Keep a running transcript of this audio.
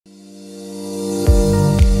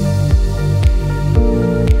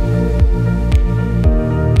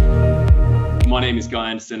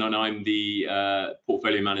Anderson, and I'm the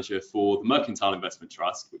portfolio manager for the Mercantile Investment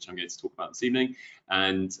Trust, which I'm going to talk about this evening.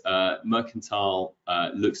 And Mercantile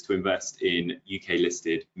looks to invest in UK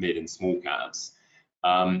listed mid and small caps.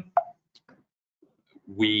 Sorry,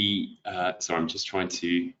 I'm just trying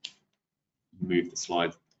to move the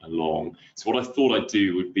slide along. So what I thought I'd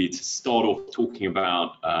do would be to start off talking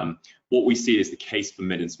about what we see as the case for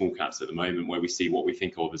mid and small caps at the moment, where we see what we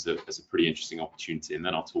think of as a pretty interesting opportunity, and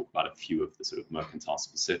then I'll talk about a few of the sort of Mercantile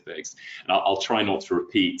specifics. And I'll try not to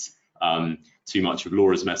repeat too much of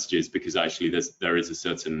Laura's messages, because actually there is a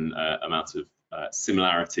certain amount of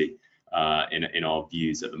similarity in our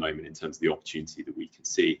views at the moment in terms of the opportunity that we can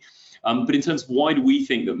see. But in terms of why do we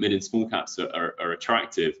think that mid and small caps are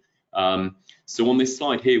attractive? So on this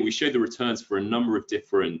slide here, we show the returns for a number of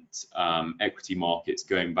different equity markets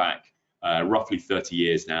going back roughly 30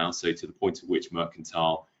 years now, so to the point at which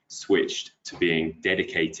Mercantile switched to being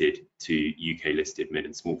dedicated to UK listed mid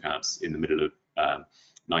and small caps in the middle of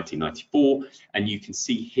 1994. And you can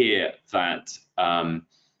see here that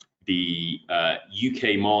the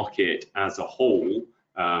UK market as a whole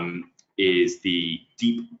is the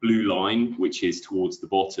deep blue line, which is towards the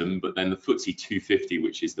bottom, but then the FTSE 250,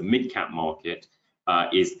 which is the mid-cap market,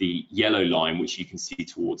 is the yellow line, which you can see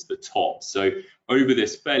towards the top. So over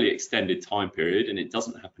this fairly extended time period, and it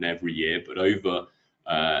doesn't happen every year, but over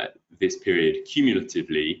this period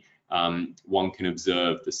cumulatively, one can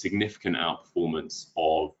observe the significant outperformance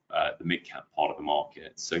of the mid-cap part of the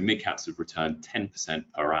market. So mid-caps have returned 10%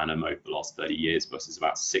 per annum over the last 30 years versus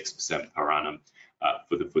about 6% per annum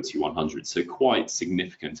for the FTSE 100, so quite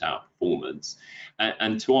significant outperformance.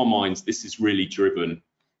 And to our minds, this is really driven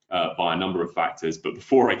by a number of factors. But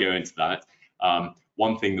before I go into that,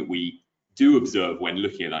 one thing that we do observe when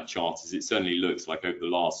looking at that chart is it certainly looks like over the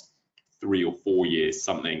last 3 or 4 years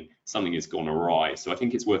something has gone awry. So I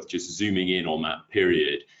think it's worth just zooming in on that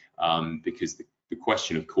period, because the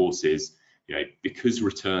question, of course, is, because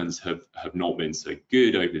returns have not been so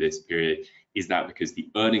good over this period, is that because the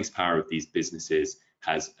earnings power of these businesses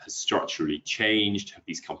has structurally changed? Have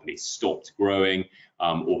these companies stopped growing,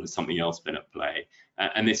 or has something else been at play?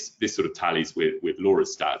 And this sort of tallies with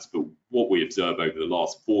Laura's stats, but what we observe over the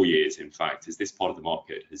last 4 years, in fact, is this part of the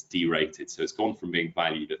market has derated. So it's gone from being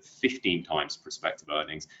valued at 15 times prospective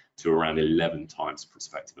earnings to around 11 times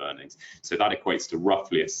prospective earnings. So that equates to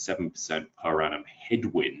roughly a 7% per annum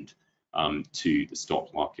headwind to the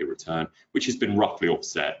stock market return, which has been roughly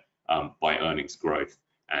offset by earnings growth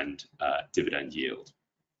and dividend yield.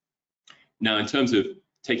 Now, in terms of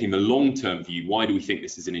taking the long-term view, why do we think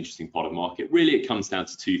this is an interesting part of the market? Really, it comes down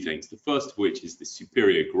to two things. The first of which is the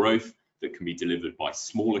superior growth that can be delivered by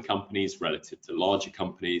smaller companies relative to larger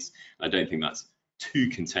companies. I don't think that's too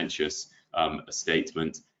contentious a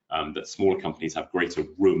statement, that smaller companies have greater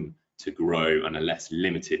room to grow and are less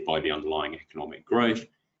limited by the underlying economic growth.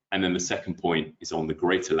 And then the second point is on the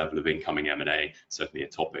greater level of incoming M&A, certainly a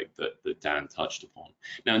topic that Dan touched upon.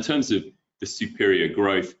 Now, in terms of the superior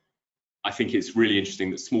growth, I think it's really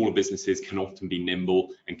interesting that smaller businesses can often be nimble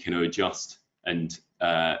and can adjust and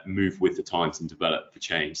move with the times and develop for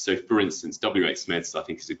change. So, for instance, WH Smith's, I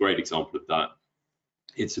think, is a great example of that.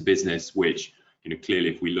 It's a business which, clearly,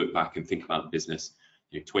 if we look back and think about the business,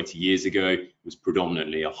 20 years ago, it was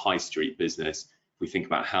predominantly a high street business. We think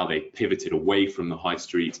about how they pivoted away from the high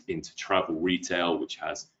street into travel retail, which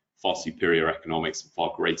has far superior economics and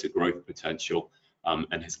far greater growth potential,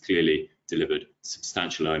 and has clearly delivered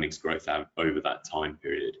substantial earnings growth out over that time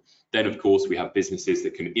period. Then, of course, we have businesses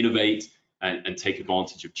that can innovate and take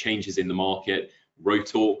advantage of changes in the market.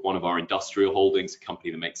 Rotor, one of our industrial holdings, a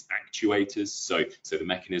company that makes actuators, so the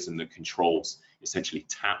mechanism that controls essentially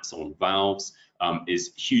taps on valves,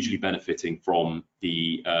 is hugely benefiting from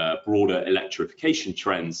the broader electrification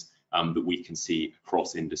trends that we can see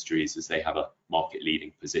across industries, as they have a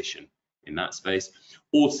market-leading position in that space,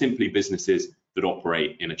 or simply businesses that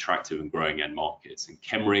operate in attractive and growing end markets. And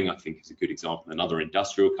Chemring, I think, is a good example, another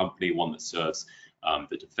industrial company, one that serves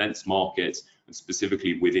the defense markets, and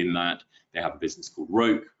specifically within that, they have a business called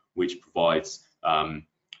Roke, which provides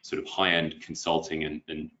sort of high-end consulting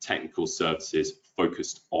and technical services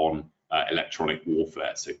focused on electronic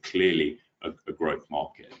warfare, so clearly a growth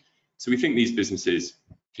market. So we think these businesses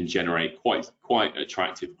can generate quite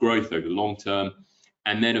attractive growth over the long term.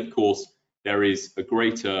 And then, of course, there is a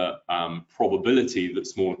greater probability that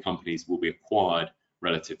smaller companies will be acquired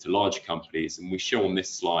relative to larger companies. And we show on this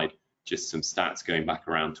slide just some stats going back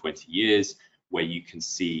around 20 years, where you can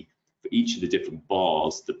see for each of the different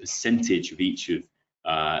bars, the percentage of each of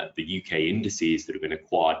the UK indices that have been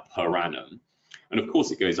acquired per annum. And of course,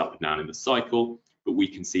 it goes up and down in the cycle, but we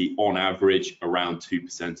can see on average around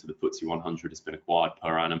 2% of the FTSE 100 has been acquired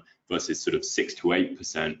per annum versus sort of 6 to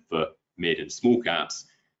 8% for mid and small caps.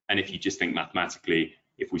 And if you just think mathematically,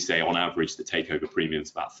 if we say on average the takeover premium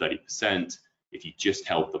is about 30%, if you just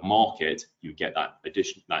held the market, you get that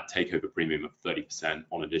takeover premium of 30%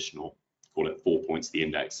 on additional, call it 4 points to the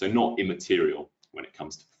index. So not immaterial when it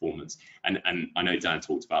comes to performance. And I know Dan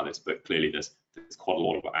talked about this, but clearly there's quite a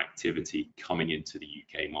lot of activity coming into the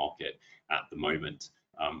UK market at the moment,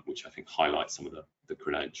 which I think highlights some of the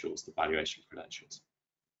credentials, the valuation credentials.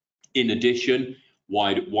 In addition,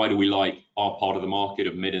 why do we like our part of the market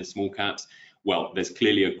of mid and small caps? Well, there's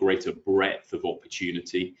clearly a greater breadth of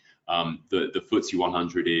opportunity. The FTSE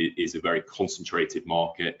 100 is a very concentrated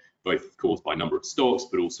market, both of course by number of stocks,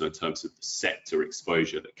 but also in terms of the sector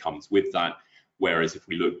exposure that comes with that. Whereas if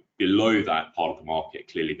we look below that part of the market,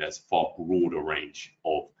 clearly there's a far broader range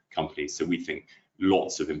of companies. So we think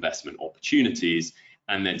lots of investment opportunities.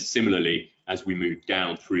 And then similarly, as we move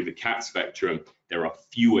down through the cap spectrum, there are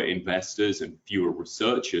fewer investors and fewer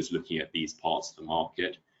researchers looking at these parts of the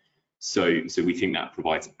market. So we think that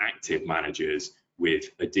provides active managers with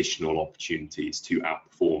additional opportunities to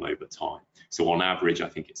outperform over time. So on average, I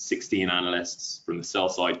think it's 16 analysts from the sell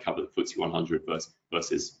side cover the FTSE 100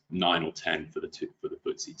 versus 9 or 10 for the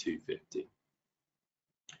FTSE 250.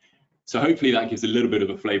 So hopefully that gives a little bit of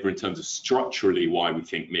a flavor in terms of structurally why we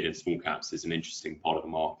think mid and small caps is an interesting part of the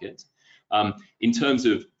market. In terms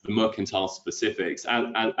of the Mercantile specifics,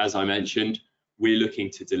 as I mentioned, we're looking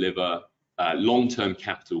to deliver long-term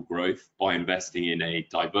capital growth by investing in a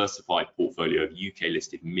diversified portfolio of UK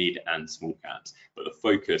listed mid and small caps, but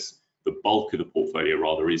the bulk of the portfolio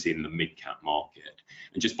rather is in the mid cap market.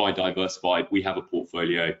 And just by diversified, we have a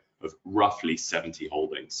portfolio of roughly 70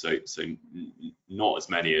 holdings, so not as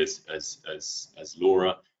many as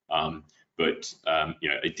Laura, but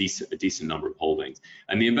a decent number of holdings.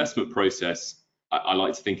 And the investment process, I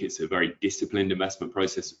like to think it's a very disciplined investment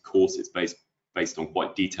process. Of course, it's based on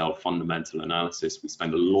quite detailed fundamental analysis. We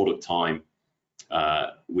spend a lot of time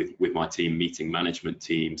with my team meeting management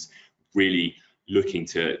teams, really looking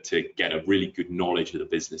to get a really good knowledge of the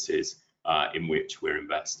businesses in which we're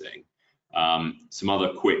investing. Some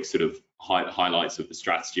other quick sort of highlights of the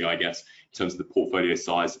strategy, I guess, in terms of the portfolio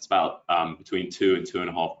size, it's about between £2 and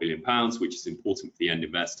 £2.5 billion, which is important for the end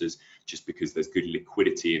investors, just because there's good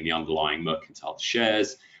liquidity in the underlying Mercantile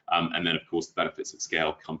shares. And then, of course, the benefits of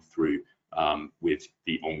scale come through with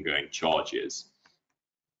the ongoing charges.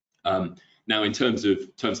 Now, in terms of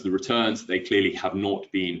the returns, they clearly have not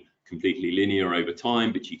been completely linear over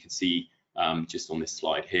time, but you can see just on this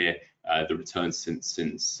slide here, the returns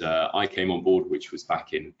since I came on board, which was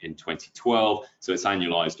back in 2012. So it's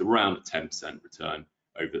annualized around a 10% return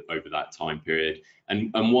over that time period.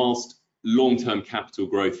 And whilst long-term capital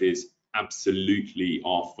growth is absolutely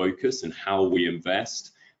our focus and how we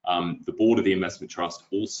invest, the board of the investment trust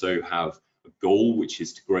also have a goal, which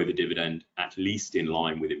is to grow the dividend at least in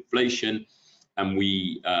line with inflation. And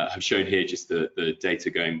we have shown here just the data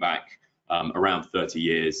going back around 30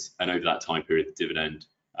 years. And over that time period, the dividend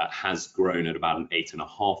has grown at about an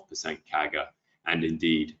 8.5% CAGR, and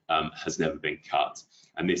indeed has never been cut.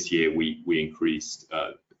 And this year we increased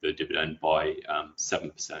the dividend by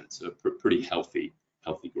 7%, so pretty healthy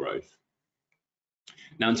growth.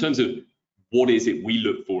 Now, in terms of what is it we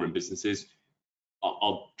look for in businesses,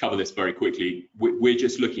 I'll cover this very quickly. We're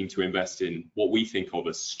just looking to invest in what we think of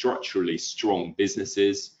as structurally strong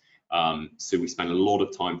businesses. So we spend a lot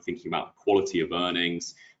of time thinking about the quality of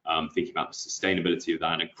earnings, thinking about the sustainability of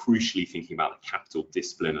that, and crucially thinking about the capital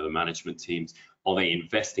discipline of the management teams. Are they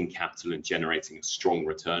investing capital and generating a strong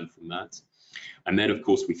return from that? And then, of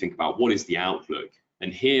course, we think about what is the outlook.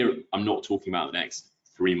 And here, I'm not talking about the next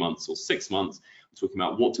 3 months or 6 months. I'm talking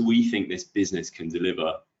about what do we think this business can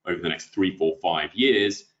deliver over the next 3, 4, 5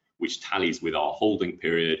 years, which tallies with our holding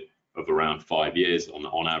period of around 5 years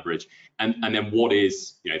on average. And then what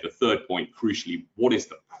is, the third point, crucially, what is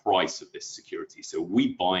the price of this security? So are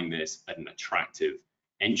we buying this at an attractive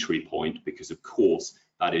entry point? Because of course,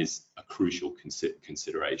 that is a crucial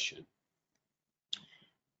consideration.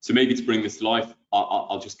 So maybe to bring this to life,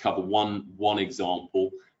 I'll just cover one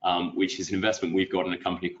example, which is an investment we've got in a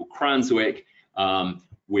company called Cranswick,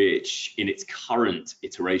 which in its current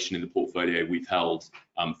iteration in the portfolio we've held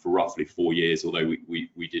for roughly 4 years, although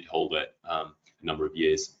we did hold it a number of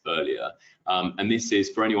years earlier. And this is,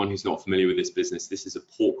 for anyone who's not familiar with this business, this is a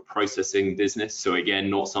pork processing business. So again,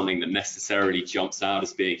 not something that necessarily jumps out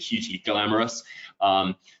as being hugely glamorous.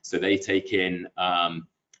 So they take in,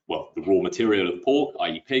 the raw material of pork,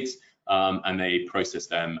 i.e. pigs, and they process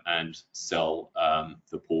them and sell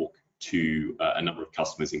the pork to a number of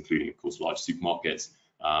customers, including, of course, large supermarkets,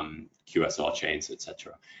 QSR chains,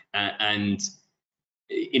 etc. And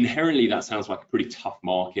inherently, that sounds like a pretty tough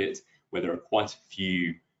market where there are quite a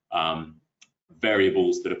few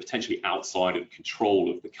variables that are potentially outside of control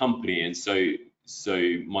of the company. And so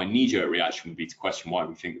my knee-jerk reaction would be to question why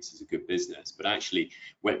we think this is a good business. But actually,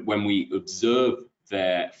 when we observe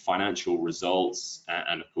their financial results,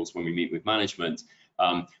 and of course, when we meet with management,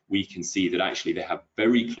 we can see that actually they have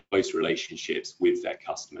very close relationships with their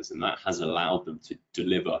customers, and that has allowed them to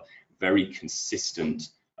deliver very consistent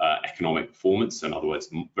economic performance. In other words,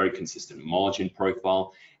 very consistent margin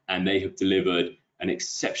profile, and they have delivered an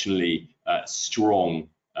exceptionally strong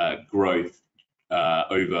growth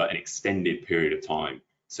over an extended period of time.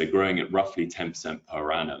 So growing at roughly 10%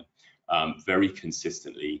 per annum, very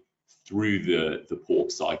consistently through the pork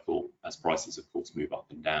cycle, as prices, of course, move up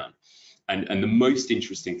and down. And the most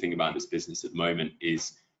interesting thing about this business at the moment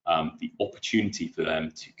is the opportunity for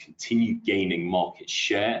them to continue gaining market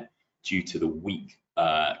share due to the weak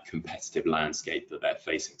competitive landscape that they're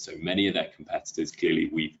facing. So many of their competitors, clearly,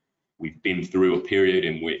 we've been through a period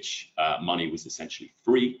in which money was essentially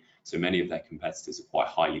free. So many of their competitors are quite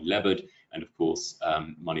highly levered, and of course,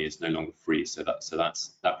 money is no longer free. So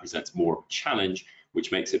that presents more of a challenge,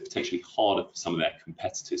 which makes it potentially harder for some of their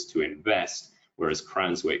competitors to invest, whereas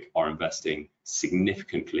Cranswick are investing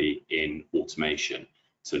significantly in automation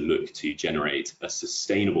to look to generate a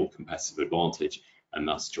sustainable competitive advantage and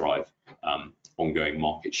thus drive ongoing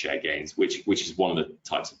market share gains, which is one of the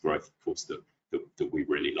types of growth, of course, that we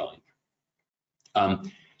really like.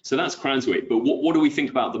 So that's Cranswick, but what do we think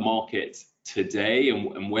about the market today,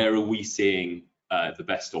 and where are we seeing the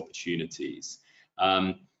best opportunities?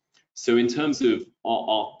 So in terms of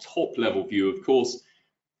our top level view, of course,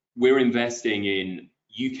 we're investing in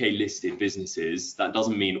UK listed businesses. That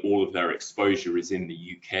doesn't mean all of their exposure is in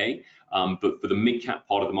the UK, but for the mid-cap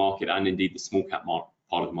part of the market, and indeed the small-cap part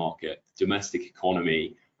of the market, the domestic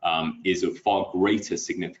economy is of far greater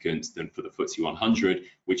significance than for the FTSE 100,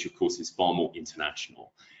 which of course is far more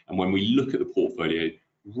international. And when we look at the portfolio,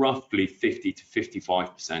 roughly 50 to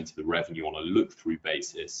 55% of the revenue on a look-through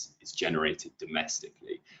basis is generated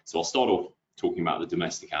domestically. So I'll start off talking about the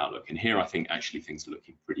domestic outlook, and here I think actually things are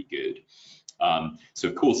looking pretty good. So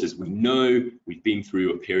of course, as we know, we've been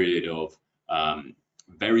through a period of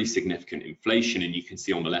very significant inflation, and you can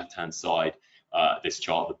see on the left-hand side, this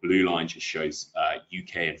chart, the blue line just shows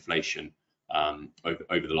UK inflation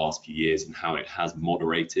over the last few years and how it has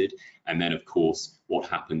moderated. And then, of course, what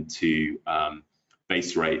happened to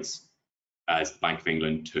base rates as the Bank of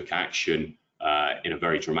England took action in a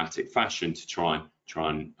very dramatic fashion to try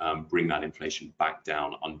and bring that inflation back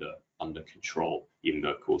down under control, even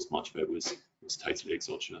though, of course, much of it was totally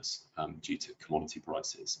exogenous due to commodity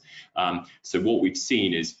prices. So what we've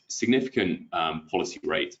seen is significant policy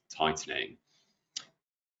rate tightening.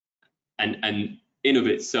 And in of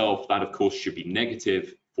itself, that of course should be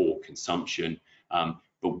negative for consumption.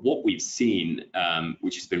 But what we've seen,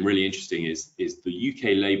 which has been really interesting, is the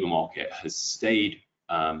UK labour market has stayed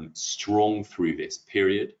strong through this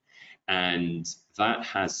period, and that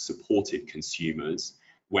has supported consumers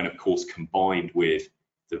when, of course, combined with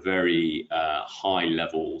the very high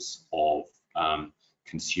levels of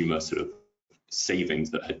consumer sort of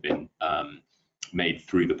savings that had been made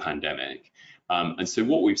through the pandemic. And so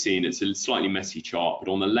what we've seen, it's a slightly messy chart, but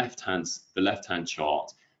on the left-hand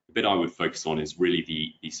chart, the bit I would focus on is really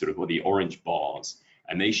the sort of the orange bars,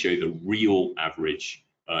 and they show the real average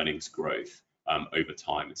earnings growth over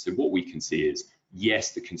time. And so what we can see is,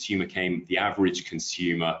 yes, the average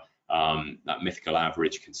consumer, that mythical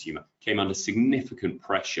average consumer, came under significant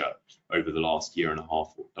pressure over the last year and a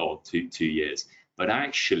half or two years. But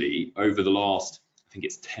actually, over the last, I think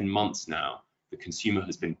it's 10 months now, the consumer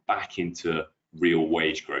has been back into real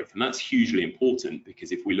wage growth. And that's hugely important,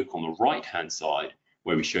 because if we look on the right-hand side,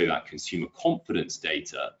 where we show that consumer confidence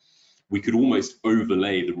data, we could almost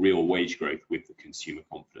overlay the real wage growth with the consumer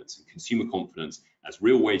confidence. And consumer confidence, as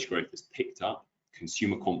real wage growth has picked up,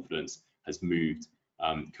 consumer confidence has moved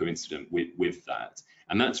coincident with that.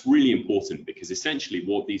 And that's really important, because essentially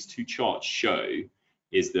what these two charts show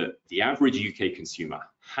is that the average UK consumer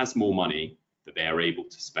has more money that they are able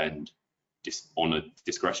to spend on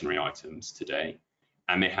discretionary items today,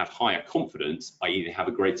 and they have higher confidence, i.e. they have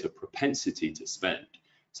a greater propensity to spend.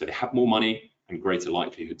 So they have more money and greater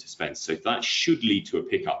likelihood to spend. So that should lead to a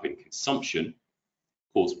pickup in consumption.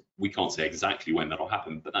 Of course, we can't say exactly when that'll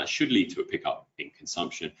happen, but that should lead to a pickup in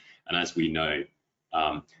consumption. And as we know,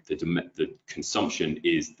 the consumption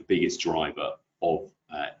is the biggest driver of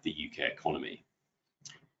the UK economy.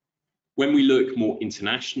 When we look more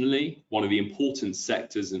internationally, one of the important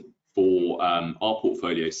sectors for for our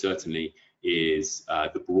portfolio certainly is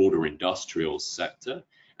the broader industrials sector.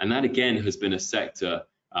 And that again has been a sector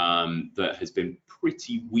that has been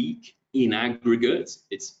pretty weak in aggregate.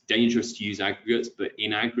 It's dangerous to use aggregates, but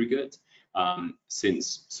in aggregate,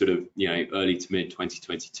 since sort of early to mid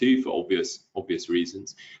 2022 for obvious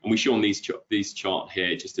reasons. And we show on these chart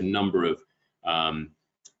here just a number of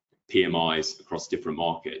PMIs across different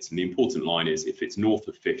markets. And the important line is if it's north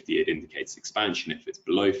of 50, it indicates expansion. If it's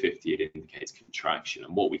below 50, it indicates contraction.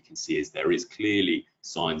 And what we can see is there is clearly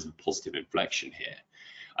signs of positive inflection here.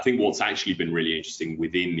 I think what's actually been really interesting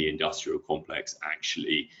within the industrial complex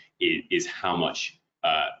actually is how much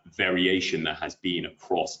variation there has been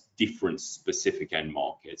across different specific end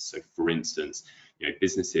markets. So for instance,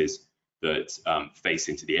 businesses that face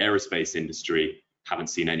into the aerospace industry haven't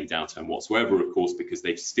seen any downturn whatsoever, of course, because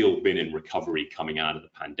they've still been in recovery coming out of the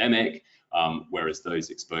pandemic, whereas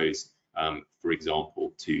those exposed, for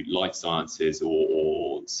example, to life sciences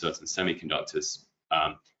or certain semiconductors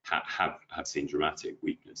have seen dramatic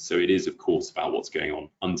weakness. So it is, of course, about what's going on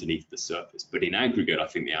underneath the surface. But in aggregate, I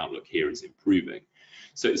think the outlook here is improving.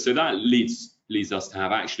 So that leads us to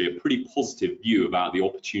have actually a pretty positive view about the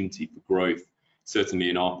opportunity for growth,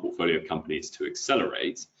 certainly in our portfolio of companies, to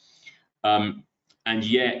accelerate. And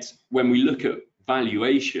yet, when we look at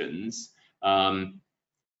valuations, I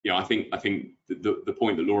think the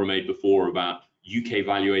point that Laura made before about UK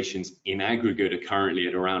valuations in aggregate are currently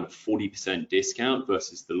at around a 40% discount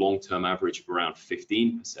versus the long-term average of around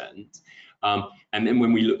 15%. And then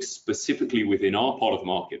when we look specifically within our part of the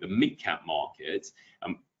market, the mid-cap market,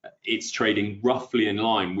 it's trading roughly in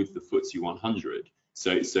line with the FTSE 100.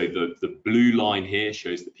 So the blue line here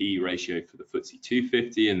shows the PE ratio for the FTSE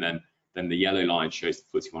 250, and then the yellow line shows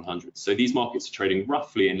the FTSE 100. So these markets are trading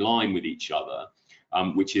roughly in line with each other,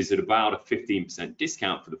 which is at about a 15%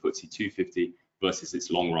 discount for the FTSE 250 versus its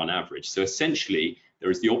long run average. So essentially, there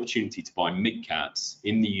is the opportunity to buy mid caps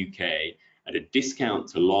in the UK at a discount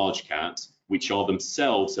to large caps, which are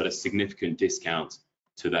themselves at a significant discount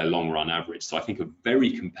to their long run average. So I think a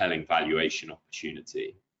very compelling valuation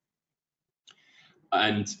opportunity.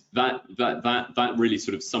 And that really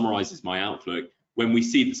sort of summarizes my outlook. When we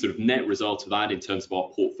see the sort of net result of that in terms of our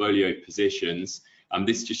portfolio positions,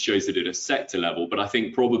 this just shows it at a sector level. But I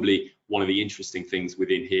think probably one of the interesting things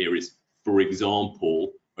within here is, for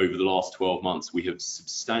example, over the last 12 months, we have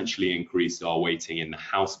substantially increased our weighting in the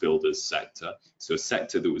house builders sector. So a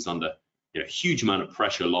sector that was under a huge amount of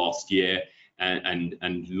pressure last year,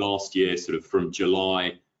 and last year, sort of from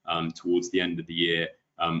July towards the end of the year,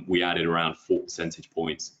 we added around 4 percentage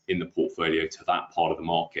points in the portfolio to that part of the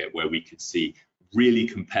market where we could see really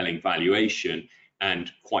compelling valuation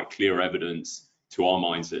and quite clear evidence, to our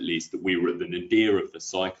minds at least, that we were at the nadir of the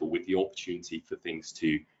cycle with the opportunity for things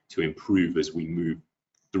to improve as we move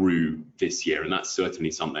through this year. And that's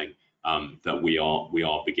certainly something that we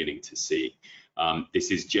are beginning to see.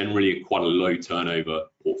 This is generally quite a low turnover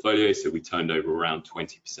portfolio, so we turned over around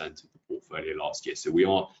 20% of the portfolio last year. So we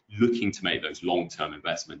are looking to make those long-term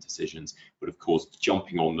investment decisions, but of course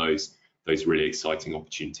jumping on those really exciting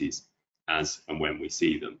opportunities as and when we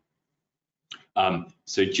see them.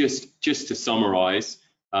 So just to summarize,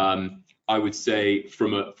 I would say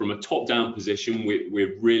from a top-down position,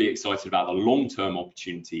 we're really excited about the long-term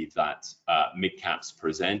opportunity that mid-caps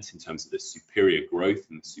present in terms of the superior growth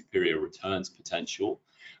and the superior returns potential.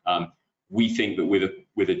 We think that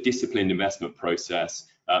with a disciplined investment process,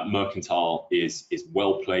 Mercantile is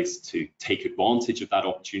well placed to take advantage of that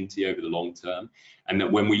opportunity over the long term. And that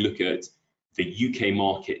when we look at the UK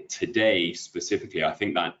market today specifically, I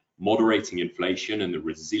think that moderating inflation and the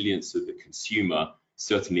resilience of the consumer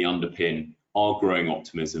certainly underpin our growing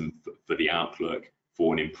optimism for the outlook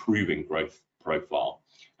for an improving growth profile.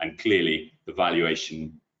 And clearly, the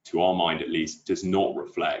valuation, to our mind at least, does not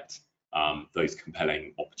reflect those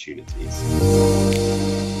compelling opportunities.